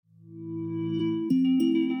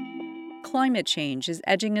Climate change is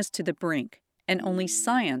edging us to the brink, and only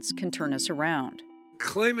science can turn us around.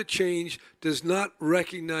 Climate change does not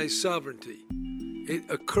recognize sovereignty. It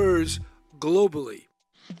occurs globally.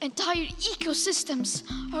 Entire ecosystems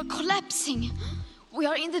are collapsing. We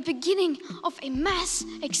are in the beginning of a mass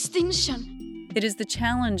extinction. It is the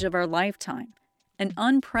challenge of our lifetime. An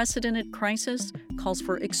unprecedented crisis calls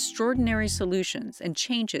for extraordinary solutions and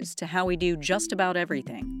changes to how we do just about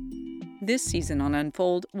everything. This season on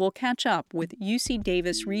Unfold, we'll catch up with UC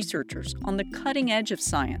Davis researchers on the cutting edge of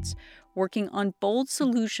science, working on bold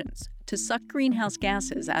solutions to suck greenhouse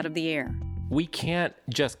gases out of the air. We can't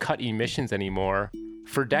just cut emissions anymore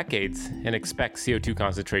for decades and expect CO2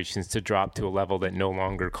 concentrations to drop to a level that no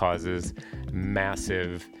longer causes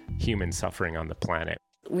massive human suffering on the planet.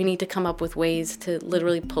 We need to come up with ways to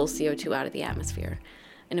literally pull CO2 out of the atmosphere.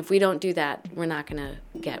 And if we don't do that, we're not going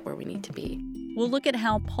to get where we need to be. We'll look at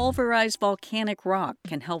how pulverized volcanic rock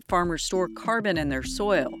can help farmers store carbon in their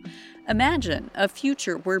soil. Imagine a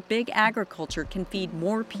future where big agriculture can feed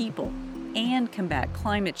more people and combat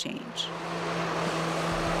climate change.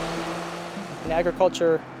 And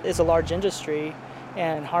agriculture is a large industry,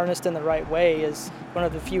 and harnessed in the right way is one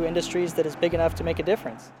of the few industries that is big enough to make a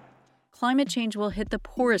difference. Climate change will hit the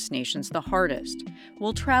poorest nations the hardest.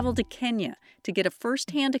 We'll travel to Kenya to get a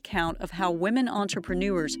first-hand account of how women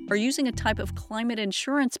entrepreneurs are using a type of climate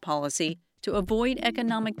insurance policy to avoid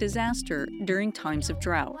economic disaster during times of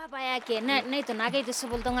drought.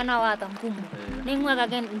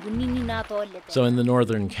 So in the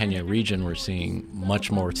northern Kenya region, we're seeing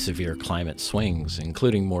much more severe climate swings,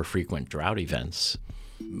 including more frequent drought events.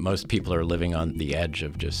 Most people are living on the edge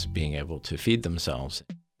of just being able to feed themselves.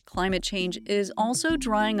 Climate change is also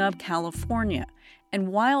drying up California, and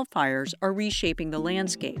wildfires are reshaping the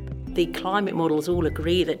landscape. The climate models all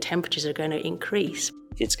agree that temperatures are going to increase.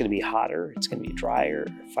 It's going to be hotter, it's going to be drier,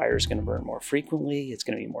 fire is going to burn more frequently, it's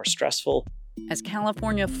going to be more stressful. As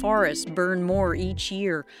California forests burn more each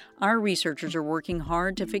year, our researchers are working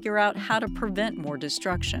hard to figure out how to prevent more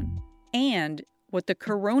destruction. And what the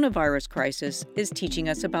coronavirus crisis is teaching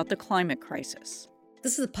us about the climate crisis.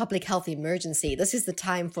 This is a public health emergency. This is the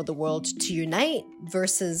time for the world to unite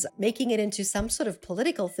versus making it into some sort of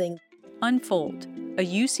political thing. Unfold, a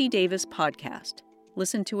UC Davis podcast.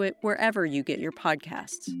 Listen to it wherever you get your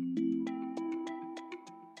podcasts.